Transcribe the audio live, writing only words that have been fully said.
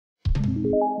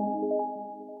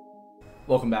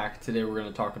Welcome back. Today we're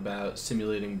going to talk about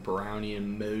simulating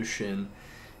Brownian motion,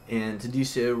 and to do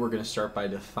so we're going to start by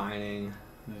defining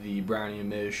the Brownian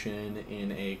motion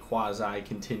in a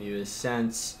quasi-continuous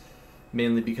sense,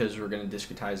 mainly because we're going to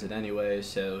discretize it anyway,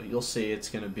 so you'll see it's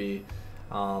going to be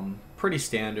pretty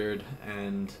standard,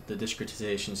 and the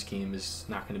discretization scheme is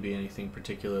not going to be anything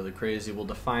particularly crazy. We'll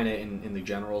define it in the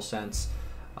general sense,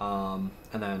 and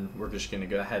then we're just going to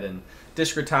go ahead and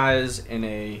discretize in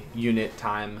a unit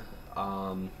time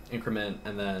increment,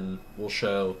 and then we'll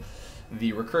show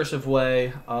the recursive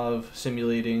way of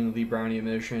simulating the Brownian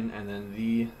motion and then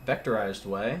the vectorized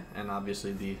way. And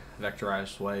obviously the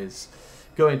vectorized way is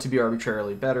going to be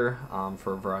arbitrarily better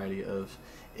for a variety of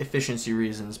efficiency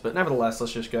reasons, but nevertheless,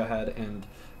 let's just go ahead and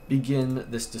begin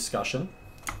this discussion.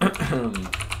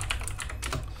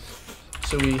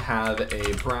 So we have a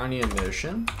Brownian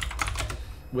motion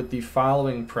with the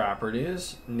following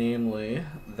properties, namely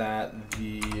that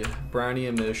the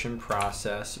Brownian motion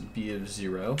process b of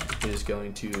 0 is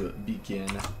going to begin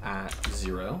at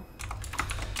 0.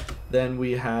 Then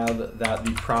we have that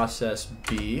the process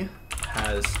b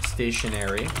has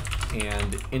stationary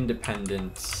and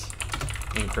independent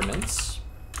increments.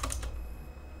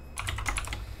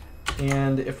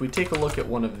 And if we take a look at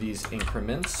one of these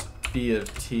increments, b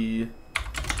of t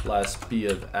less b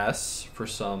of s for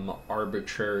some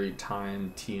arbitrary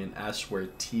time t and s where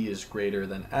t is greater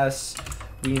than s,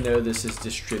 we know this is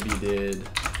distributed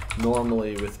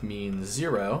normally with mean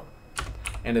 0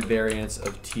 and a variance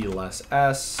of t less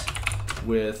s,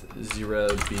 with 0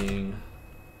 being,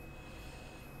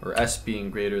 or s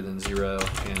being greater than 0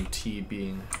 and t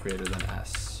being greater than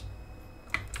s.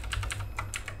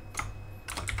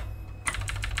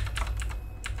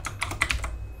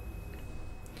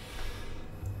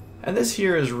 And this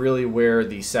here is really where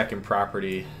the second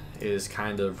property is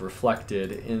kind of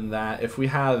reflected, in that if we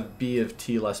have b of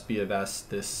t less b of s,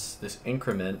 this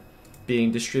increment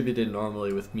being distributed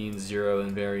normally with mean 0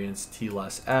 and variance t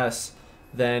less s,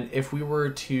 then if we were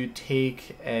to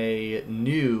take a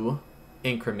new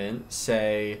increment,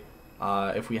 say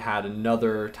if we had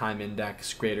another time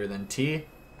index greater than t,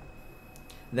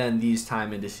 then these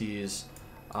time indices,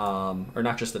 or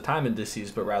not just the time indices,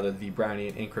 but rather the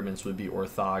Brownian increments would be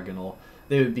orthogonal.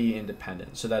 They would be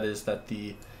independent. So that is that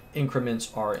the increments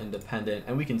are independent,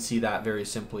 and we can see that very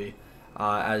simply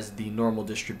as the normal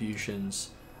distributions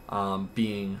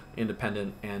being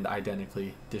independent and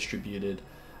identically distributed.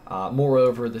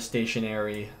 Moreover, the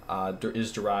stationary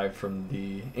is derived from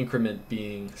the increment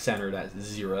being centered at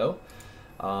 0.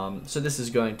 So this is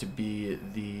going to be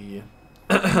the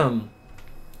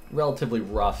relatively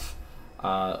rough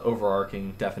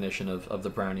overarching definition of the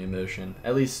Brownian motion.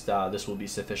 At least this will be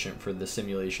sufficient for the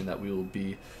simulation that we will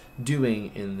be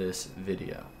doing in this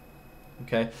video.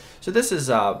 Okay, so this is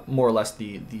more or less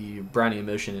the Brownian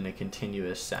motion in a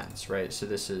continuous sense, right? So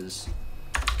this is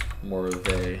more of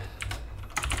a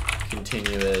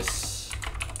continuous,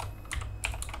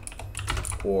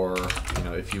 or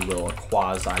if you will, a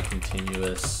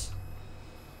quasi-continuous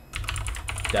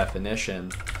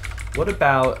definition. What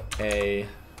about a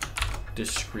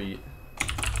discrete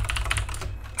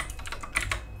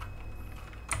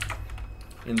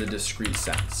in the discrete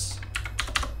sense?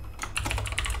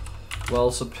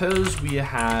 Well, suppose we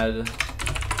had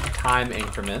time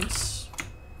increments.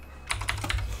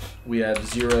 We have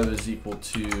 0 is equal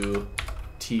to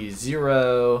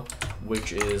t0,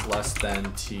 which is less than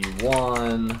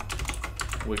t1,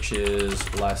 which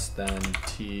is less than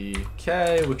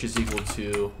tk, which is equal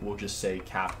to, we'll just say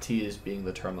cap t as being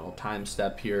the terminal time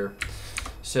step here.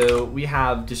 So we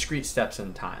have discrete steps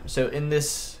in time. So in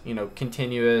this,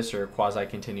 continuous or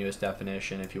quasi-continuous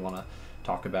definition, if you want to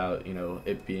talk about,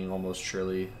 it being almost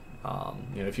surely,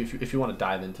 if you want to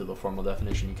dive into the formal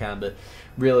definition, you can, but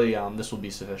really this will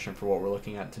be sufficient for what we're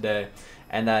looking at today.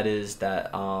 And that is that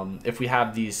if we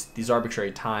have these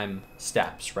arbitrary time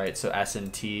steps, right? So s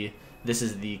and t, this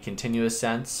is the continuous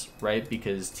sense, right?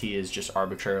 Because t is just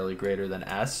arbitrarily greater than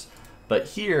s. But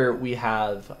here we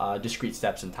have discrete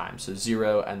steps in time. So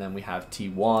 0, and then we have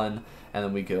t1, and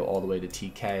then we go all the way to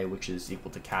tk, which is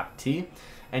equal to cap t.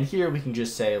 And here we can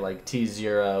just say like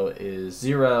t0 is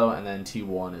 0, and then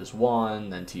t1 is 1,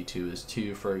 then t2 is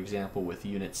 2, for example, with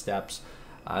unit steps.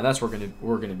 And that's what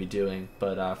we're gonna be doing.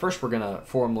 But first we're gonna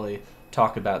formally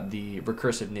talk about the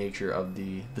recursive nature of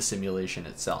the simulation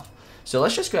itself. So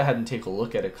let's just go ahead and take a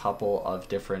look at a couple of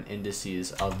different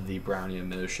indices of the Brownian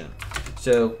motion.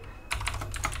 So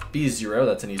b0,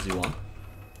 that's an easy one,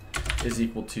 is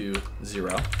equal to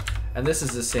 0. And this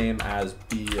is the same as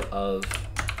b of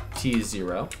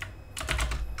t0.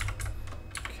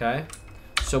 Okay,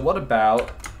 so what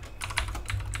about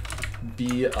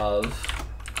b of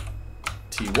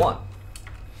t1.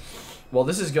 Well,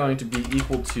 this is going to be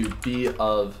equal to b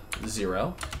of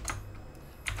 0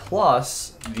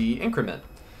 plus the increment.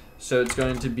 So it's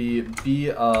going to be b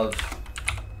of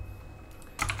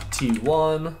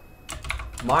t1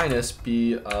 minus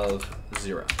b of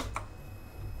 0.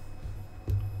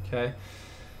 Okay.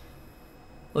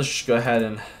 Let's just go ahead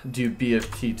and do b of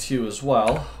t2 as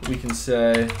well. We can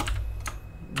say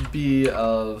b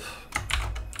of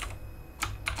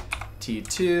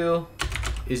t2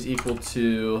 is equal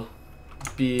to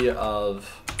b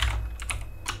of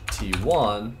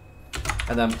t1,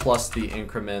 and then plus the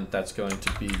increment, that's going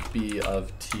to be b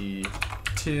of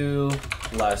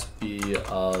t2 less b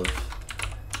of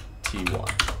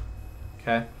t1.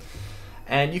 Okay?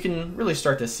 And you can really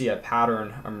start to see a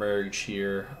pattern emerge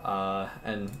here,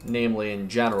 and namely in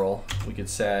general, we could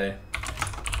say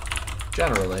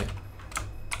generally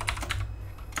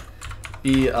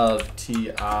b of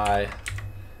ti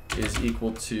is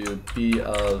equal to b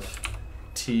of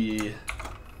ti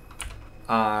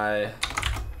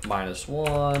minus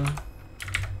 1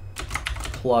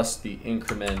 plus the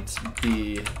increment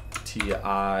b ti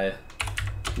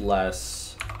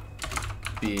less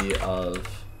b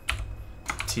of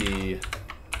ti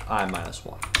minus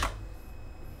 1.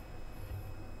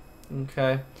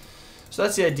 Okay, so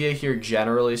that's the idea here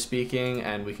generally speaking,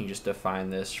 and we can just define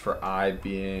this for I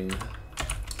being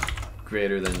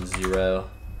greater than 0.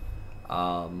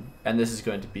 And this is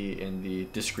going to be in the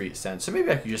discrete sense. So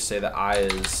maybe I could just say that I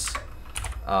is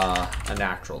a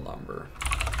natural number.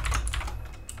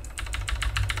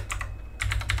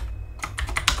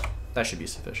 That should be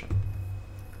sufficient.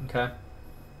 Okay.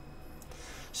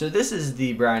 So this is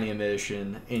the Brownian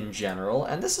motion in general,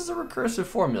 and this is a recursive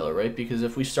formula, right? Because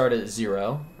if we start at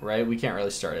 0, right, we can't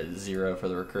really start at 0 for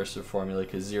the recursive formula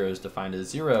because 0 is defined as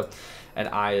 0, and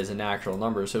I is a natural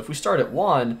number. So if we start at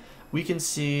 1, we can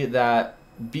see that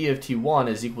b of t1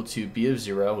 is equal to b of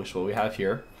 0, which is what we have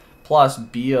here, plus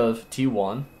b of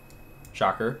t1,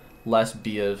 shocker, less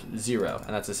b of 0.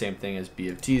 And that's the same thing as b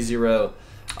of t0.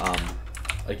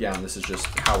 Again, this is just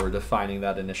how we're defining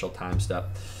that initial time step.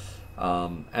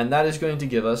 And that is going to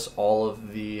give us all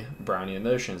of the Brownian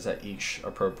motions at each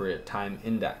appropriate time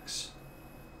index.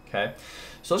 Okay,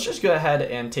 so let's just go ahead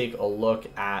and take a look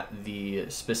at the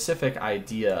specific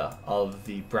idea of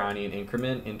the Brownian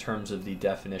increment in terms of the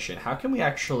definition. How can we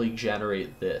actually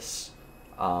generate this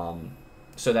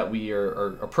so that we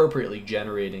are appropriately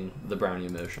generating the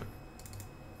Brownian motion?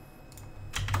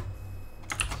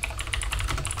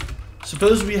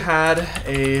 Suppose we had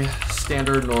a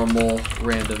standard normal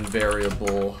random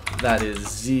variable that is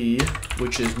z,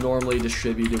 which is normally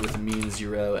distributed with mean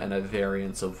 0 and a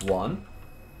variance of 1.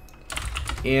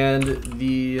 And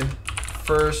the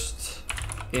first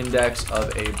index of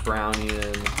a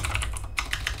Brownian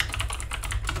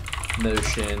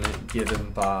motion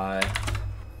given by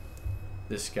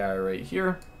this guy right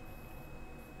here.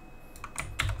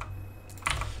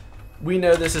 We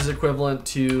know this is equivalent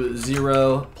to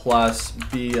 0 plus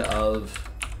b of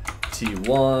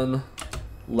t1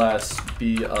 less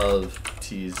b of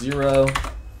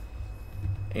t0.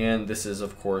 And this is,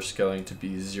 of course, going to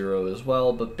be 0 as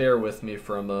well, but bear with me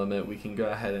for a moment. We can go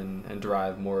ahead and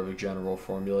derive more of a general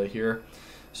formula here.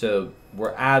 So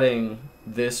we're adding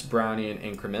this Brownian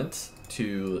increment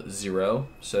to 0,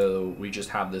 so we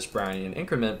just have this Brownian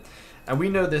increment. And we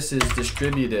know this is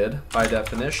distributed, by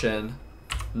definition,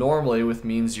 normally with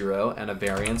mean 0 and a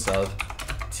variance of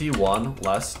t1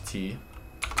 less t0.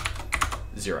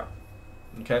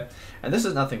 Okay, and this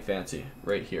is nothing fancy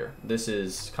right here. This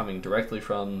is coming directly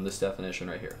from this definition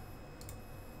right here.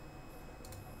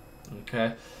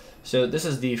 Okay, so this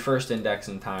is the first index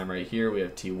in time right here. We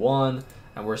have t1,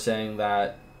 and we're saying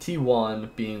that t1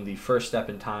 being the first step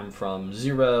in time from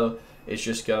 0 is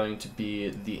just going to be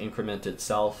the increment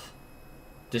itself,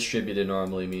 distributed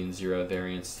normally means 0,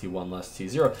 variance t1 less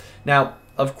t0. Now,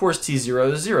 of course,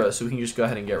 t0 is 0, so we can just go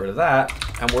ahead and get rid of that,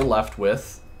 and we're left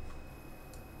with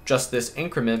just this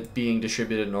increment being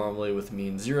distributed normally with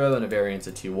mean 0 and a variance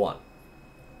of t1.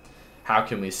 How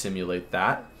can we simulate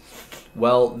that?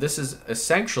 Well, this is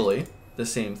essentially the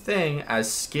same thing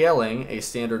as scaling a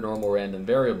standard normal random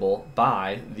variable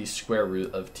by the square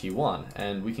root of t1,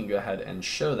 and we can go ahead and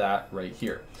show that right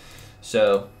here.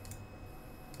 So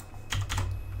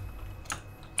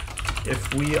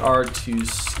if we are to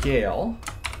scale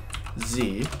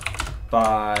z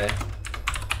by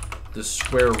the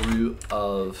square root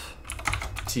of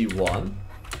t1,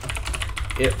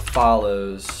 it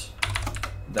follows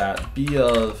that b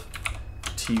of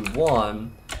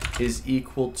t1 is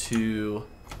equal to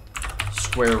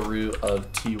square root of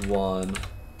t1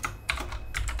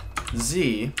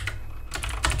 z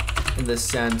in the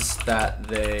sense that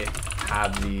they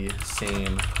have the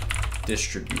same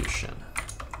distribution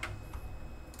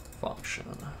function.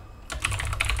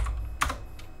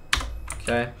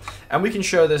 Okay, and we can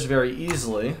show this very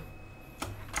easily.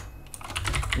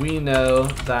 We know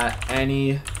that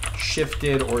any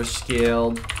shifted or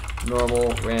scaled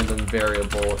normal random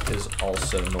variable is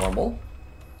also normal.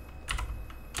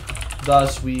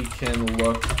 Thus, we can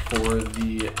look for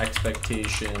the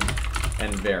expectation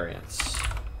and variance.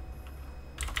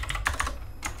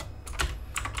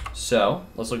 So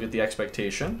let's look at the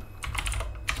expectation.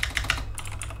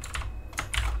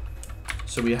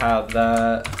 So we have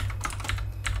that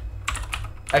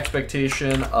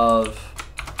expectation of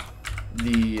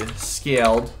the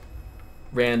scaled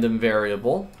random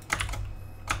variable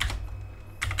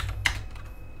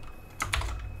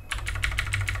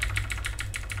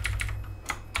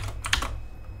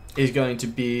is going to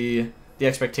be the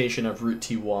expectation of root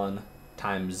t1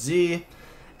 times z.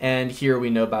 And here we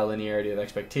know by linearity of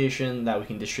expectation that we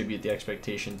can distribute the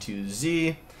expectation to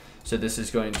z. So this is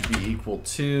going to be equal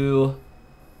to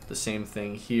the same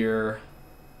thing here.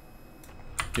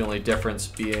 The only difference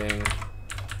being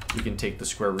we can take the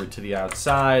square root to the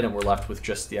outside and we're left with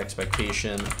just the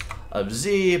expectation of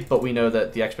z, but we know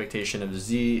that the expectation of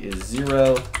z is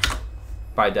 0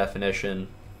 by definition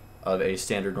of a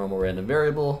standard normal random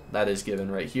variable. That is given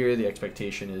right here. The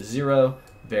expectation is 0,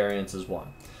 variance is 1.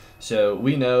 So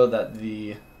we know that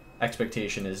the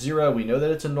expectation is 0. We know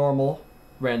that it's a normal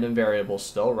random variable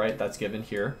still, right? That's given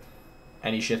here.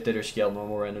 Any shifted or scaled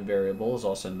normal random variable is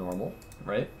also normal,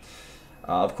 right?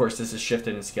 Of course, this is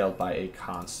shifted and scaled by a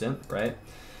constant, right?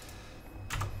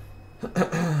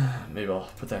 Maybe I'll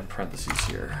put that in parentheses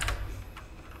here.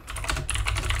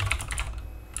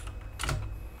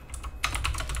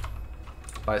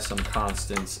 By some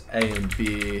constants a and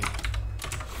b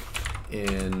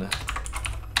in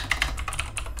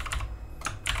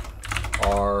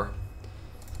R.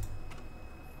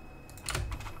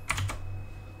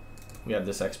 We have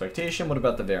this expectation. What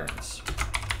about the variance?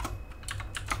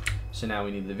 So now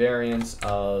we need the variance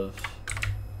of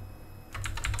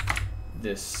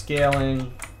this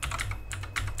scaling.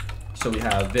 So we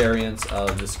have variance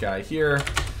of this guy here.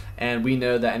 And we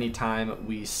know that anytime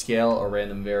we scale a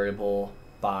random variable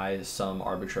by some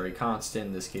arbitrary constant,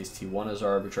 in this case t1 is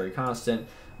our arbitrary constant,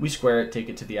 we square it, take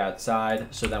it to the outside.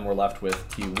 So then we're left with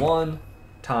t1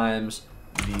 times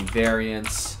the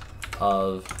variance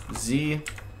of z.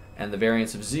 And the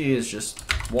variance of z is just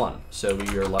 1. So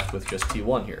we are left with just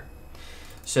t1 here.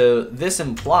 So this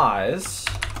implies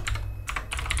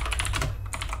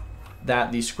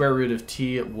that the square root of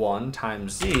t1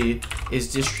 times z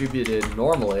is distributed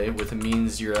normally with a mean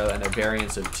 0 and a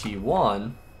variance of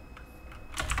t1.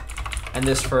 And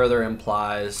this further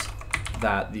implies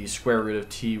that the square root of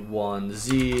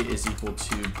t1z is equal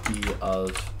to b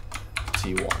of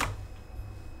t1.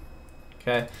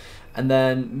 Okay, and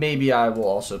then maybe I will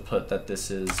also put that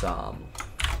this is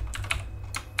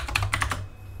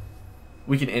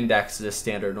we can index this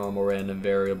standard normal random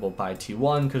variable by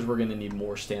t1 because we're going to need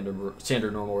more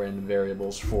standard normal random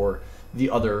variables for the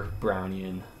other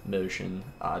Brownian motion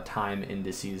time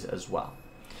indices as well.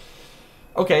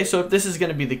 Okay, so if this is going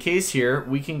to be the case here,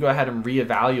 we can go ahead and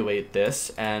reevaluate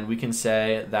this, and we can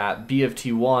say that b of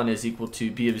t1 is equal to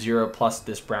b of 0 plus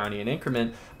this Brownian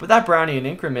increment, but that Brownian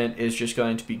increment is just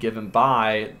going to be given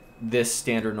by this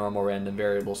standard normal random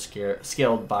variable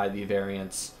scaled by the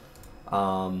variance,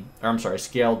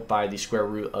 scaled by the square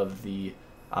root of the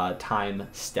time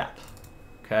step.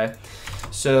 Okay,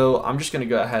 so I'm just going to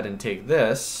go ahead and take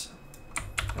this,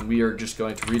 and we are just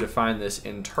going to redefine this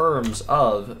in terms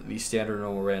of the standard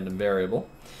normal random variable.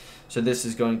 So this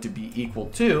is going to be equal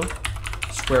to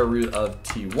square root of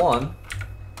t1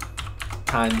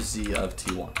 times z of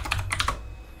t1.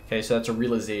 Okay, so that's a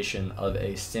realization of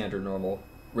a standard normal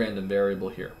random variable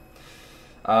here.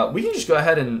 We can just go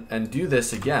ahead and do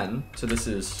this again. So this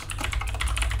is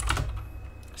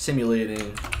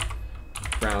simulating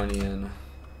Brownian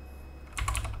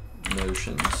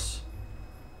motions.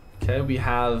 Okay, we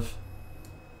have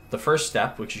the first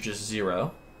step, which is just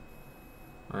 0.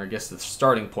 Or I guess the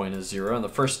starting point is 0. And the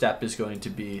first step is going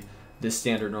to be this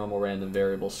standard normal random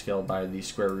variable scaled by the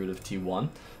square root of t1.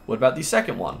 What about the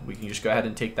second one? We can just go ahead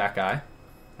and take that guy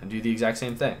and do the exact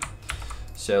same thing.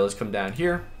 So let's come down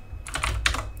here.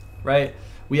 Right?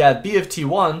 We have b of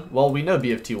t1. Well, we know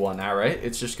b of t1 now, right?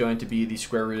 It's just going to be the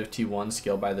square root of t1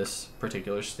 scaled by this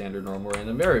particular standard normal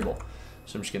random variable.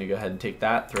 So I'm just going to go ahead and take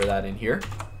that, throw that in here.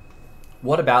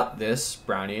 What about this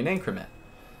Brownian increment?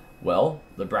 Well,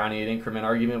 the Brownian increment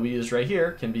argument we used right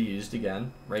here can be used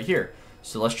again right here.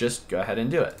 So let's just go ahead and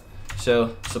do it.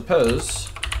 So suppose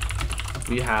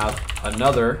we have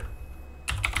another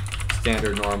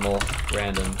standard normal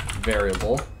random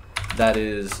variable that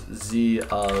is z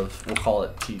of, we'll call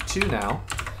it t2 now,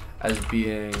 as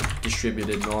being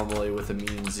distributed normally with a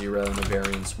mean 0 and a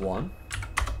variance 1.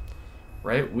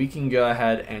 Right? We can go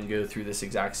ahead and go through this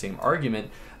exact same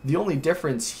argument. The only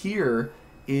difference here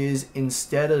is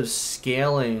instead of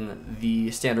scaling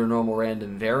the standard normal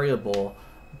random variable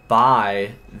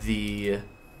by the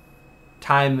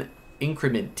time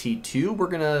increment t2, we're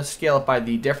going to scale it by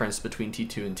the difference between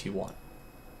t2 and t1.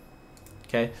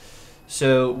 Okay,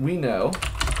 so we know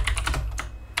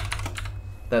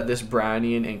that this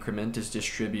Brownian increment is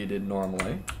distributed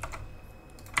normally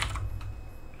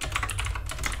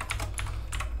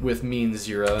with mean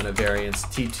 0 and a variance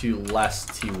t2 less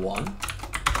t1.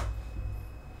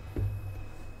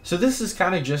 So this is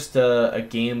kind of just a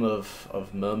game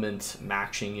of moment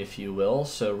matching, if you will.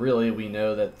 So really we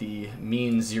know that the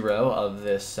mean 0 of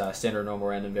this standard normal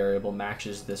random variable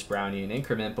matches this Brownian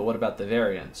increment, but what about the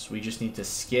variance? We just need to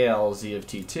scale z of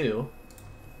t2.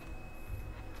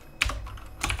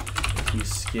 If we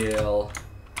scale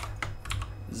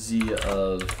z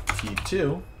of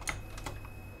t2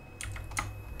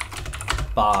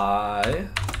 by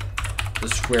the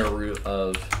square root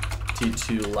of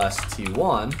t2 less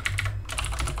t1,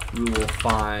 we will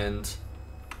find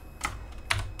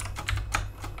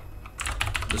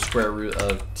the square root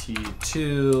of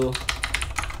t2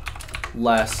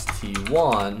 less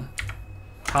t1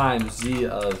 times z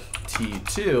of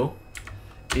t2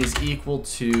 is equal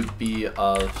to b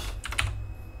of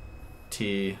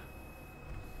t2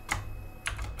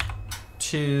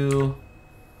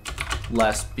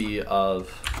 less b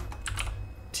of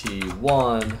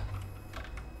t1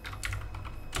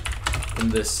 in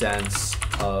the sense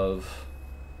of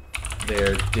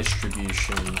their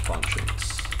distribution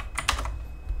functions.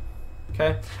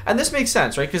 Okay, and this makes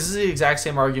sense, right? Because this is the exact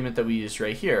same argument that we used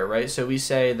right here, right? So we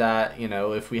say that, you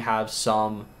know, if we have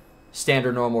some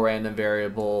standard normal random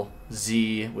variable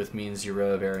z with mean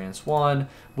 0, variance 1,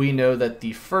 we know that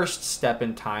the first step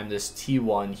in time, this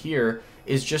t1 here,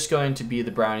 is just going to be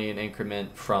the Brownian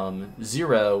increment from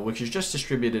 0, which is just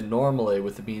distributed normally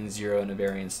with the mean 0 and a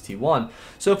variance t1.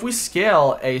 So if we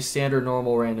scale a standard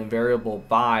normal random variable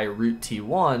by root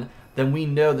t1, then we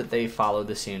know that they follow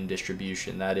the same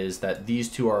distribution. That is, that these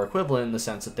two are equivalent in the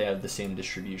sense that they have the same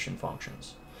distribution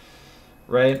functions.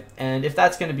 Right? And if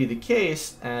that's going to be the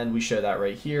case, and we show that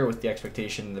right here with the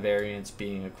expectation of the variance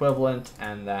being equivalent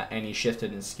and that any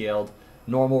shifted and scaled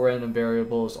normal random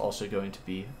variable is also going to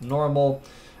be normal,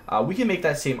 we can make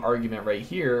that same argument right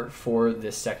here for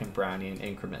this second Brownian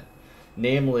increment.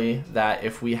 Namely, that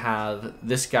if we have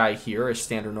this guy here, a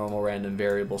standard normal random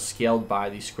variable scaled by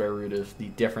the square root of the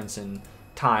difference in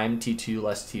time, t2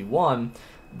 less t1,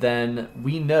 then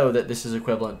we know that this is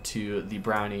equivalent to the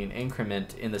Brownian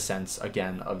increment in the sense,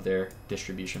 again, of their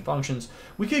distribution functions.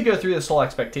 We could go through this whole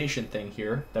expectation thing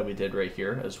here that we did right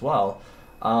here as well,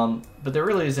 but there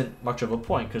really isn't much of a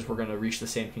point because we're going to reach the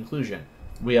same conclusion.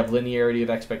 We have linearity of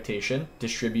expectation,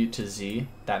 distribute to z,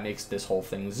 that makes this whole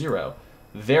thing 0.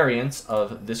 Variance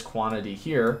of this quantity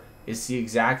here is the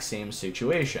exact same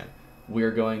situation.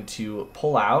 We're going to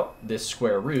pull out this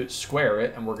square root, square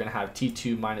it, and we're going to have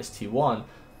t2 minus t1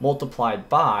 multiplied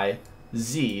by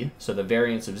z, so the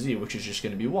variance of z, which is just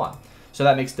going to be 1. So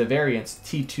that makes the variance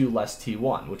t2 less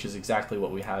t1, which is exactly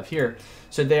what we have here.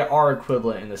 So they are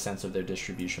equivalent in the sense of their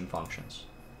distribution functions.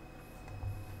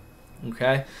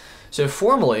 Okay, so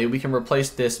formally we can replace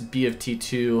this b of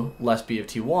t2 less b of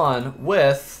t1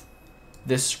 with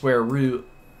this square root,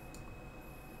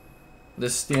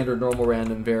 this standard normal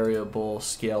random variable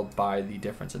scaled by the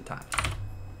difference in time.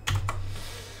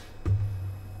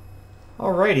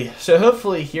 Alrighty, so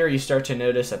hopefully here you start to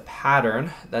notice a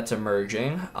pattern that's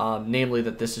emerging, namely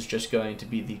that this is just going to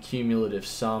be the cumulative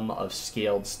sum of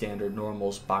scaled standard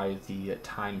normals by the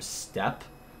time step.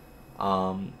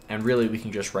 And really we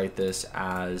can just write this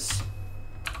as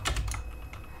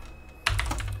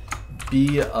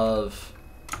b of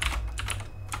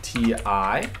ti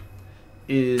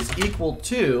is equal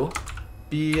to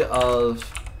b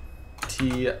of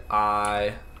ti,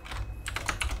 I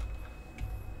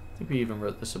think we even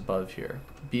wrote this above here,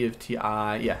 b of ti,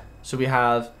 yeah. So we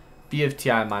have b of ti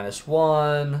minus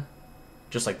 1,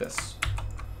 just like this.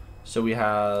 So we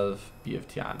have b of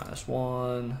ti minus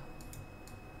 1,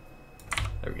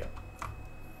 there we go.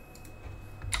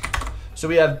 So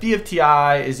we have b of ti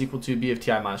is equal to b of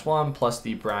ti minus 1 plus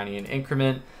the Brownian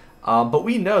increment. But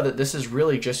we know that this is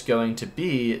really just going to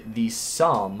be the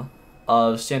sum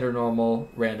of standard normal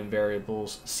random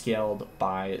variables scaled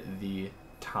by the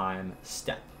time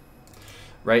step.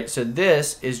 right? So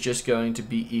this is just going to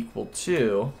be equal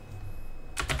to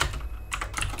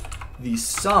the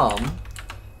sum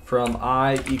from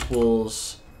I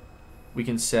equals, we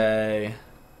can say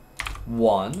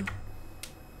 1,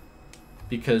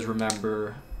 because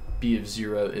remember b of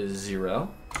 0 is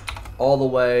 0, all the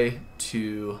way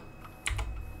to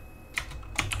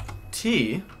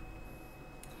t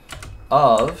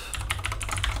of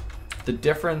the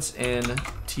difference in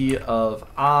t of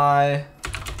I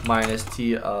minus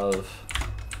t of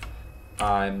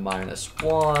I minus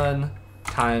 1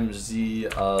 times z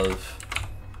of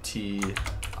ti.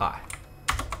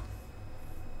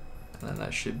 And then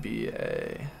that should be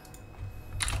a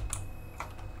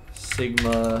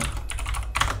sigma.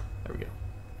 There we go.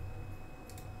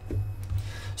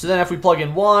 So then if we plug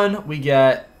in 1, we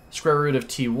get square root of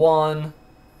t1.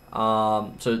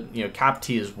 So, you know, cap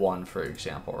t is 1, for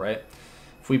example, right?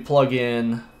 If we plug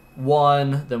in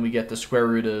 1, then we get the square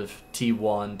root of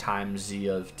t1 times z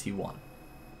of t1.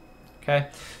 Okay,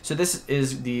 so this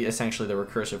is essentially the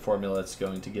recursive formula that's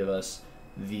going to give us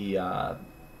the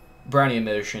Brownian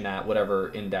motion at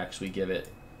whatever index we give it,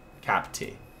 cap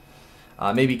t.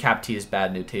 Maybe cap t is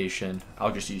bad notation.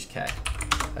 I'll just use k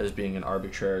as being an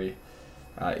arbitrary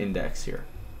index here.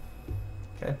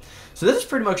 Okay, so this is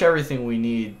pretty much everything we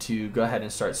need to go ahead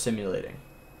and start simulating.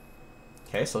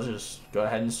 Okay, so let's just go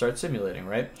ahead and start simulating,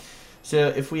 right? So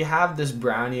if we have this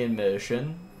Brownian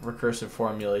motion recursive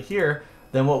formula here,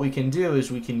 then what we can do is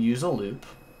we can use a loop,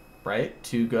 right,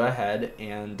 to go ahead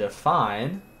and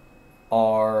define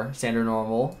our standard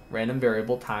normal random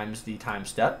variable times the time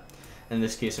step. In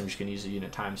this case, I'm just going to use a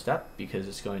unit time step because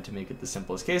it's going to make it the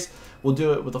simplest case. We'll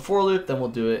do it with a for loop, then we'll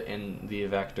do it in the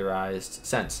vectorized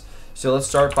sense. So let's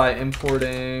start by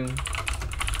importing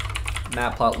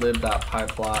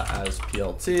matplotlib.pyplot as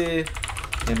plt,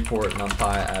 import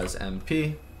numpy as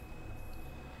mp.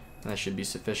 And that should be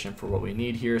sufficient for what we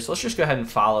need here. So let's just go ahead and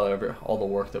follow all the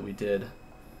work that we did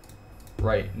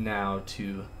right now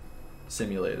to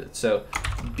simulate it. So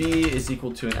b is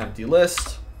equal to an empty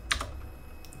list.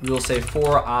 We will say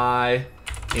for I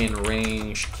in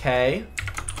range k.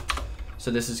 So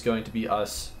this is going to be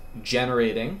us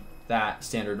generating that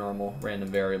standard normal random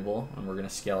variable, and we're going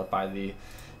to scale it by the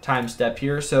time step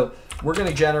here. So we're going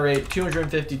to generate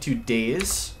 252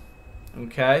 days,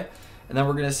 okay? And then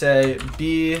we're going to say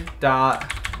b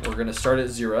dot, we're going to start at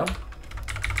 0,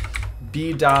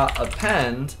 b dot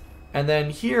append, and then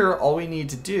here all we need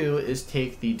to do is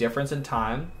take the difference in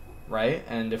time, right?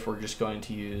 And if we're just going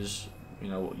to use, you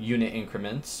know, unit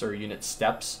increments or unit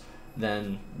steps,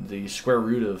 then the square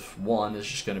root of 1 is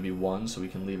just going to be 1, so we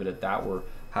can leave it at that. We're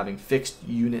having fixed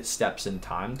unit steps in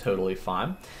time, totally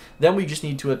fine. Then we just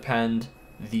need to append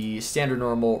the standard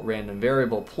normal random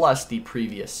variable plus the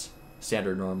previous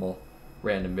standard normal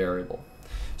random variable.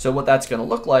 So what that's going to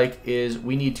look like is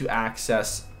we need to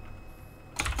access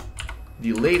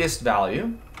the latest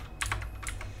value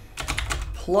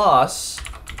plus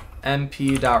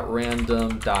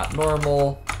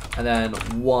mp.random.normal and then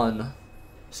 1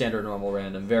 standard normal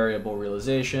random variable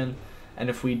realization. And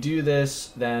if we do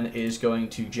this, then it is going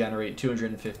to generate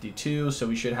 252. So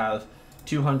we should have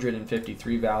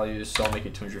 253 values. So I'll make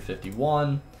it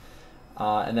 251.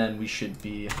 And then we should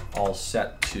be all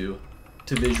set to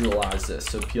visualize this.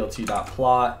 So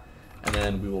plt.plot, and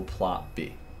then we will plot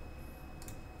b.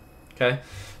 Okay,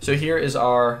 so here is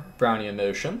our Brownian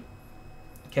motion.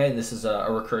 Okay, and this is a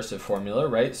recursive formula,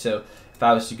 right? So if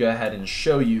I was to go ahead and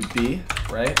show you b,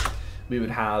 right, we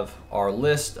would have our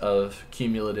list of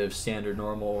cumulative standard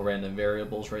normal random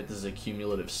variables, right? This is a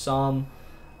cumulative sum.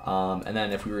 And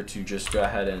then if we were to just go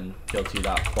ahead and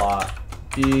plt.plot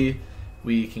b,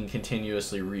 we can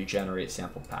continuously regenerate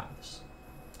sample paths.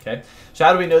 Okay, so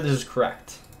how do we know this is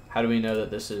correct? How do we know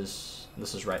that this is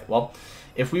right? Well,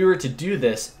 if we were to do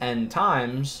this n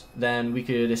times, then we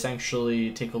could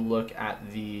essentially take a look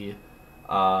at the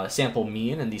sample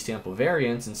mean and the sample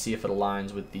variance and see if it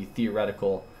aligns with the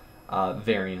theoretical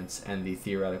variance and the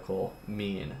theoretical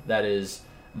mean. That is,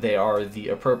 they are the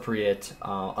appropriate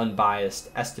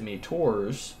unbiased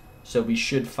estimators, so we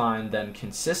should find them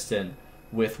consistent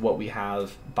with what we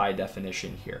have by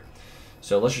definition here.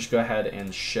 So let's just go ahead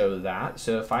and show that.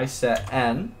 So if I set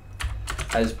n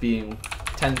as being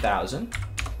 10,000,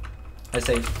 I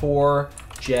say for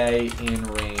j in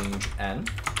range n,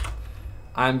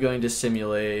 I'm going to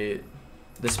simulate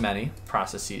this many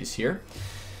processes here.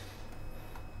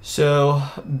 So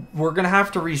we're going to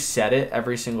have to reset it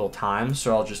every single time.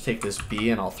 So I'll just take this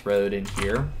b and I'll throw it in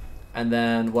here. And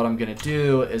then what I'm going to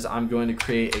do is I'm going to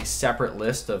create a separate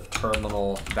list of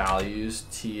terminal values.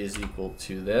 T is equal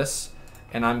to this.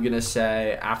 And I'm going to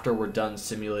say, after we're done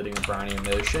simulating a Brownian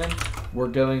motion, we're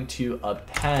going to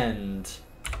append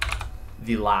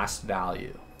the last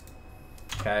value.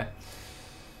 Okay.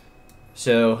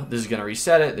 So this is going to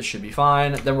reset it. This should be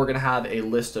fine. Then we're going to have a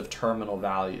list of terminal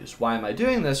values. Why am I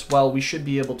doing this? Well, we should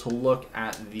be able to look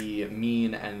at the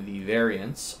mean and the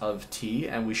variance of t,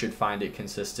 and we should find it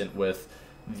consistent with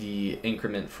the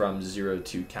increment from 0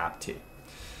 to cap t.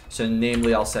 So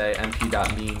namely, I'll say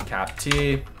np.mean cap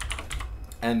t,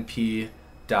 np.variance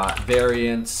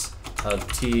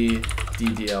of t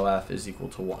ddof is equal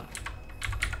to 1.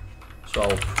 So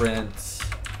I'll print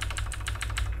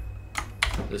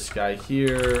this guy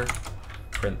here,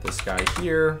 print this guy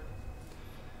here,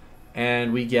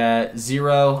 and we get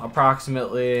 0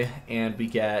 approximately, and we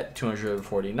get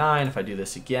 249. If I do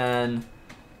this again,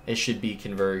 it should be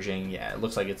converging. Yeah, it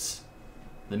looks like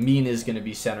the mean is going to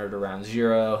be centered around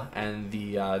 0, and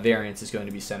the variance is going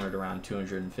to be centered around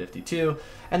 252,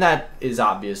 and that is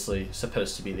obviously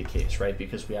supposed to be the case, right?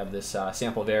 Because we have this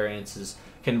sample variance is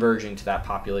converging to that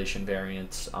population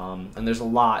variance, and there's a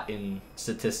lot in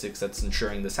statistics that's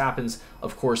ensuring this happens.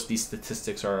 Of course, these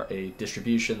statistics are a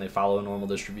distribution; they follow a normal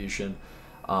distribution,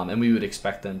 and we would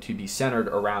expect them to be centered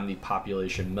around the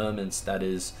population moments. That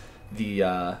is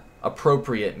the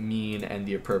appropriate mean and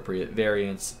the appropriate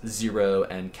variance, 0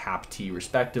 and cap t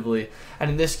respectively.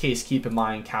 And in this case, keep in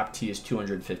mind cap t is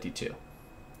 252.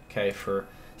 Okay, for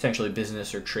essentially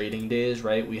business or trading days,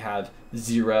 right? We have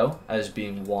 0 as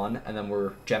being 1, and then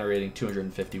we're generating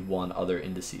 251 other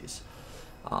indices.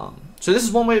 So this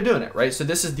is one way of doing it, right? So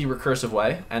this is the recursive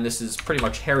way, and this is pretty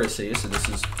much heresy. So this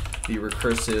is the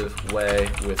recursive way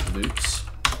with loops,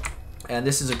 and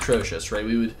this is atrocious, right?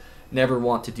 We would never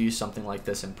want to do something like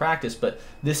this in practice, but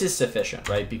this is sufficient,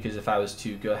 right? Because if I was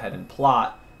to go ahead and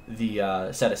plot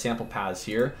the set of sample paths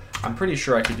here, I'm pretty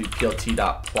sure I could do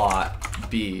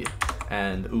plt.plot b,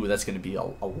 and ooh, that's going to be a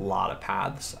lot of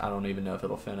paths. I don't even know if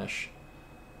it'll finish.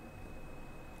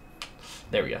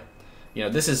 There we go. You know,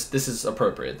 this is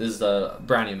appropriate. This is the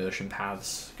Brownian motion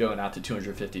paths going out to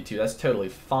 252. That's totally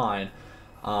fine.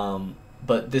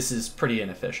 But this is pretty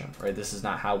inefficient, right? This is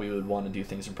not how we would want to do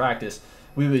things in practice.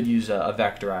 We would use a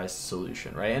vectorized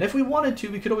solution, right? And if we wanted to,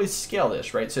 we could always scale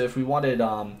this, right? So if we wanted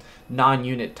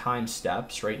non-unit time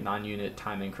steps, right, non-unit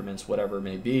time increments, whatever it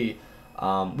may be,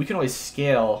 we can always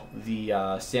scale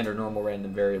the standard normal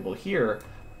random variable here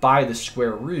by the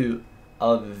square root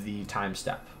of the time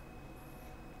step.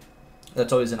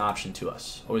 That's always an option to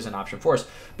us, always an option for us.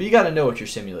 But you got to know what you're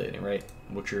simulating, right?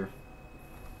 What you're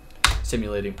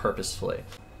simulating purposefully.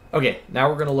 Okay, now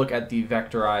we're going to look at the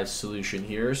vectorized solution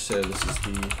here. So this is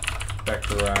the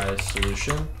vectorized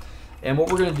solution. And what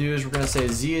we're going to do is we're going to say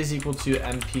z is equal to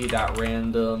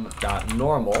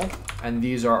np.random.normal. And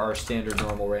these are our standard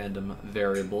normal random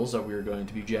variables that we're going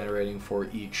to be generating for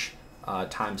each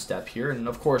time step here. And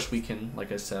of course we can,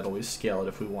 like I said, always scale it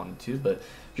if we wanted to, but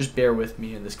just bear with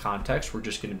me in this context. We're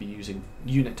just going to be using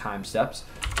unit time steps.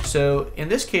 So in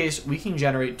this case, we can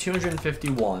generate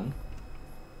 251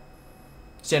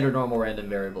 standard normal random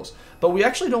variables. But we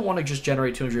actually don't want to just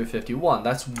generate 251.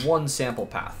 That's one sample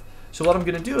path. So what I'm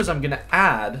going to do is I'm going to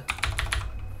add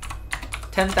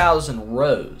 10,000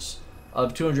 rows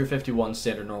of 251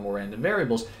 standard normal random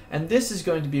variables, and this is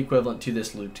going to be equivalent to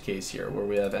this looped case here where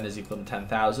we have n is equal to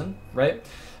 10,000, right?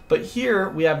 But here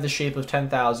we have the shape of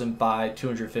 10,000 by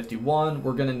 251.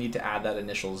 We're going to need to add that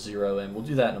initial 0, and we'll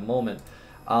do that in a moment.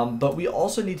 But we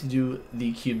also need to do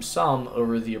the cube sum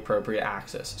over the appropriate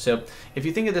axis. So if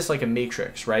you think of this like a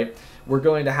matrix, right, we're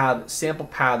going to have sample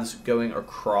paths going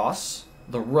across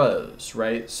the rows,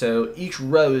 right? So each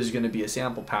row is going to be a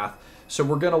sample path. So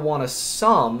we're going to want to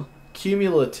sum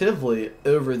cumulatively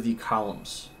over the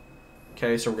columns.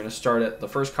 Okay, so we're going to start at the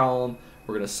first column,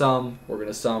 we're going to sum, we're going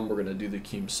to sum, we're going to do the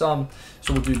cube sum.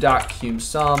 So we'll do dot cube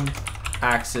sum,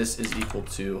 axis is equal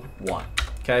to 1.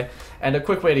 Okay, and a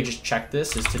quick way to just check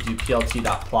this is to do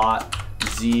plt.plot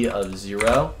z of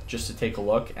 0, just to take a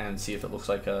look and see if it looks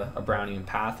like a Brownian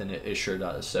path, and it sure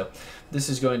does. So this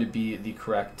is going to be the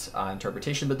correct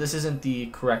interpretation, but this isn't the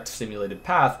correct simulated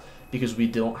path because we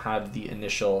don't have the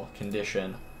initial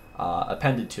condition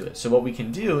appended to it. So what we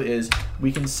can do is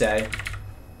we can say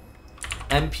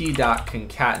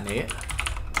np.concatenate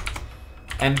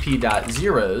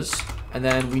np.zeros, and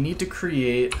then we need to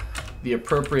create the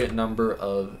appropriate number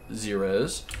of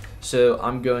zeros. So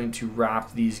I'm going to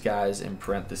wrap these guys in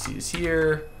parentheses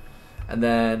here, and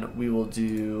then we will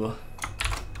do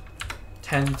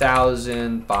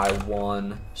 10,000 by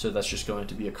 1. So that's just going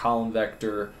to be a column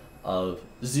vector of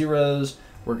zeros.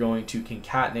 We're going to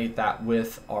concatenate that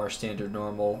with our standard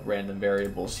normal random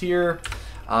variables here.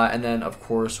 And then, of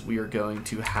course, we are going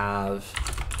to have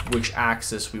which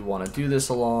axis we want to do this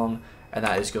along. and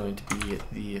that is going to be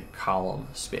the column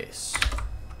space.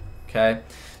 Okay,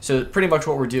 so pretty much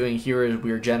what we're doing here is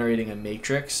we're generating a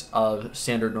matrix of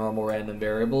standard normal random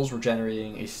variables. We're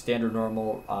generating a standard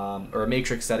normal, or a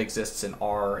matrix that exists in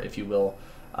R, if you will,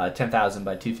 10,000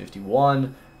 by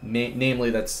 251.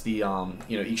 Namely, that's the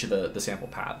each of the sample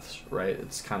paths, right?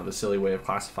 It's kind of a silly way of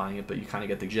classifying it, but you kind of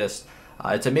get the gist.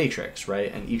 It's a matrix,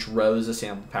 right? And each row is a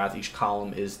sample path, each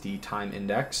column is the time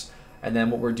index. And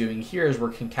then what we're doing here is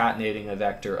we're concatenating a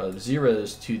vector of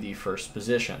zeros to the first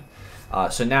position.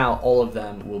 So now all of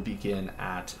them will begin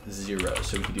at 0.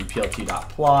 So we can do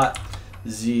plt.plot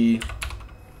z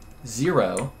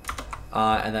 0,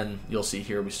 and then you'll see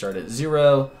here we start at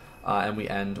 0, and we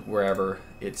end wherever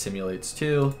it simulates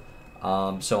to,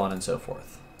 so on and so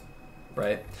forth,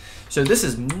 right? So this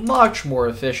is much more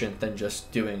efficient than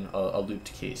just doing a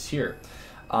looped case here.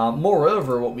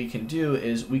 Moreover, what we can do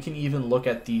is we can even look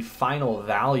at the final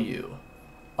value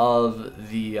of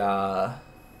the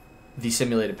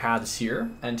simulated paths here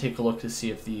and take a look to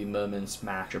see if the moments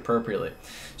match appropriately.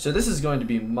 So this is going to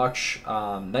be much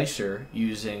nicer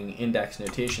using index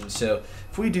notation. So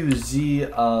if we do z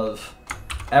of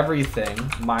everything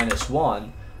minus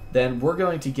 1, then we're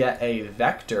going to get a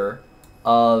vector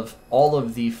of all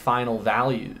of the final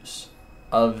values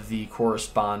of the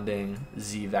corresponding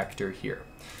z vector here.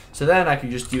 So then I can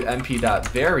just do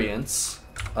np.variance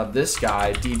of this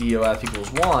guy, ddof equals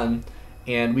 1,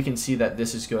 and we can see that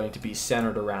this is going to be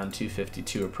centered around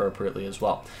 252 appropriately as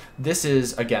well. This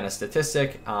is, again, a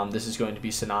statistic. This is going to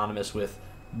be synonymous with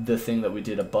the thing that we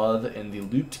did above in the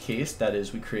looped case. That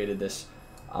is, we created this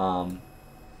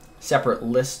separate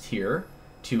list here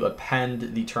to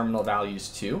append the terminal values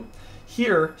to.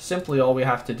 Here, simply all we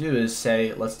have to do is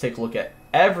say, let's take a look at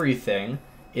everything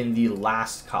in the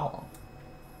last column.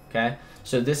 Okay,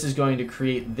 so this is going to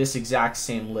create this exact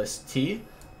same list T,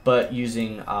 but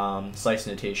using slice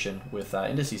notation with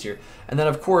indices here. And then,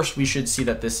 of course, we should see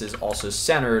that this is also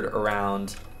centered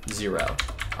around 0.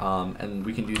 And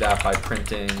we can do that by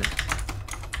printing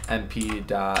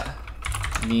np.mean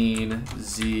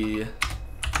z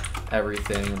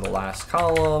everything in the last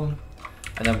column.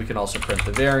 And then we can also print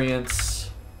the variance.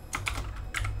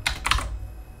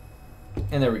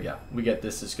 And there we go. We get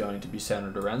this is going to be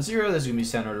centered around 0. This is going to be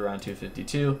centered around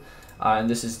 252. And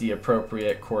this is the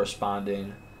appropriate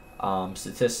corresponding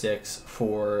statistics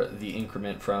for the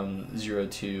increment from 0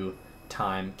 to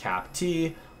time cap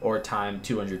t, or time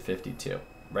 252,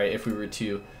 right? If we were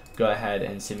to go ahead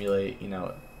and simulate,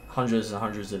 hundreds and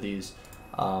hundreds of these,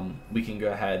 we can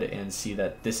go ahead and see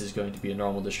that this is going to be a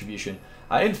normal distribution.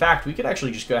 In fact, we could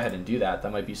actually just go ahead and do that.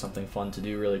 That might be something fun to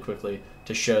do really quickly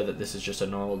to show that this is just a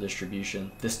normal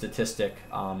distribution. This statistic,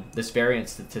 this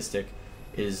variance statistic,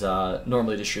 is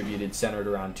normally distributed centered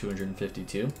around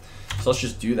 252. So let's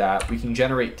just do that. We can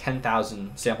generate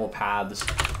 10,000 sample paths,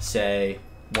 say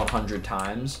 100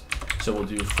 times. So we'll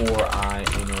do for I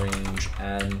in range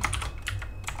n.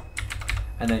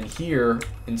 And then here,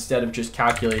 instead of just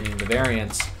calculating the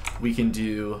variance, we can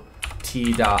do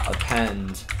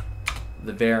t.append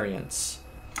the variance.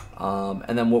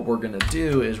 And then what we're going to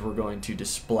do is we're going to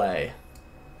display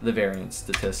the variance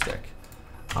statistic.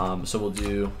 So we'll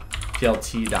do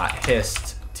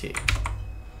plt.hist t.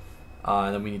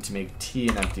 And then we need to make t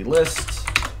an empty list.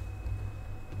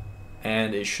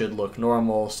 And it should look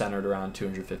normal, centered around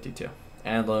 252.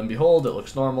 And lo and behold, it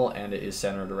looks normal, and it is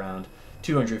centered around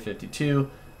 252.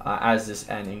 As this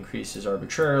n increases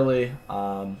arbitrarily,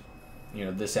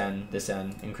 this n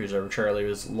increases arbitrarily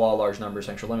with law of large numbers,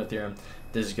 central limit theorem.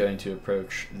 This is going to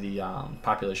approach the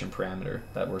population parameter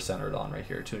that we're centered on right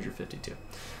here, 252.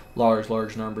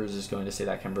 Large numbers is going to say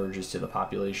that converges to the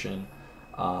population.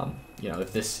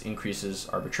 If this increases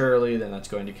arbitrarily, then that's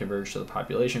going to converge to the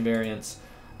population variance.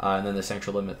 And then the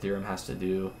central limit theorem has to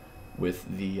do with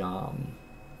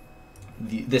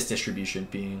this distribution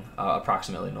being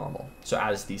approximately normal. So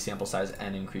as the sample size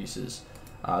n increases,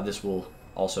 this will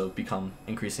also become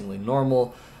increasingly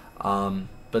normal.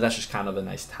 But that's just kind of a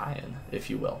nice tie-in, if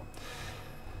you will.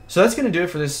 So that's going to do it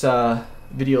for this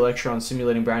video lecture on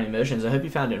simulating Brownian motions. I hope you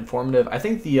found it informative. I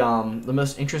think the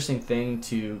most interesting thing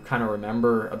to kind of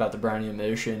remember about the Brownian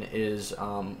motion is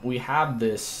we have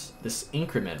this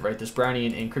increment, right? This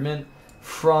Brownian increment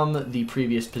from the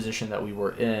previous position that we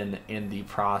were in the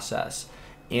process.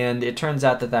 And it turns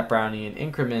out that Brownian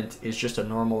increment is just a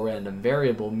normal random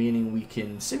variable, meaning we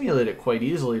can simulate it quite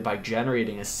easily by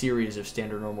generating a series of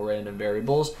standard normal random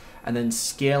variables and then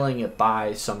scaling it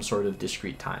by some sort of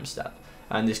discrete time step.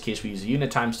 In this case, we use a unit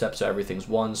time step, so everything's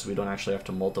 1, so we don't actually have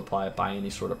to multiply it by any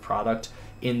sort of product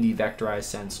in the vectorized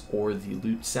sense or the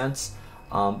looped sense.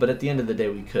 But at the end of the day,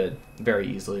 we could very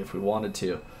easily if we wanted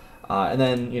to. And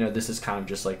then, this is kind of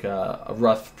just like a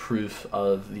rough proof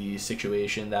of the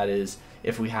situation. That is,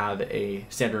 if we have a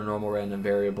standard normal random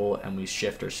variable and we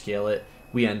shift or scale it,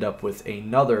 we end up with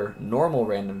another normal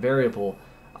random variable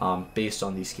based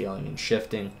on the scaling and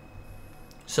shifting.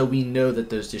 So we know that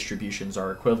those distributions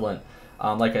are equivalent.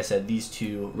 Like I said, these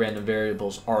two random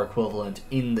variables are equivalent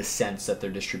in the sense that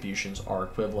their distributions are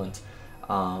equivalent.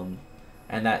 And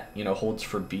that holds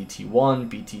for BT1,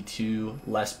 BT2,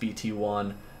 less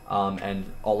BT1, and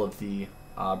all of the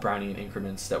Brownian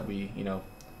increments that we,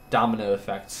 domino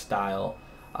effect style,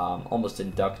 almost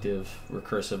inductive,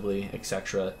 recursively,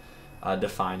 etc.,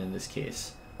 define in this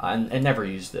case. And never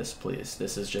use this, please.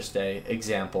 This is just a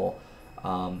example,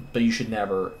 but you should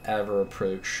never ever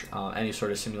approach any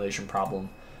sort of simulation problem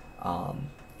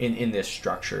in this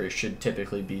structure. It should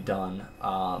typically be done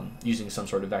using some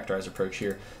sort of vectorized approach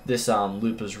here. This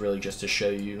loop is really just to show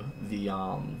you the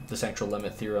central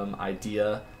limit theorem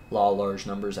idea, law of large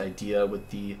numbers idea, with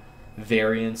the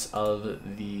variance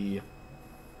of the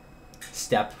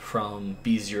step from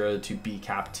B0 to B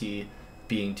cap T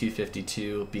being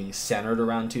 252, being centered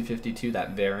around 252,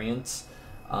 that variance.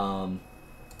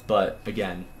 But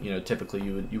again, typically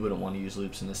you wouldn't want to use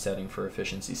loops in this setting for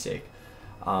efficiency's sake.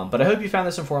 But I hope you found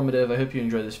this informative. I hope you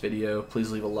enjoyed this video.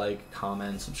 Please leave a like,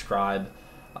 comment, subscribe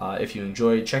if you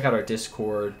enjoyed. Check out our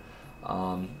Discord.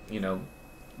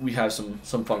 We have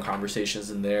some fun conversations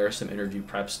in there, some interview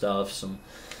prep stuff, some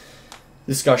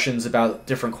discussions about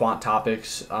different quant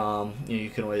topics. You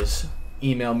can always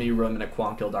email me,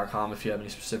 roman@quantguild.com, if you have any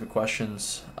specific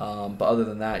questions. But other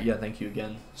than that, yeah, thank you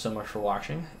again so much for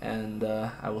watching, and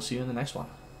I will see you in the next one.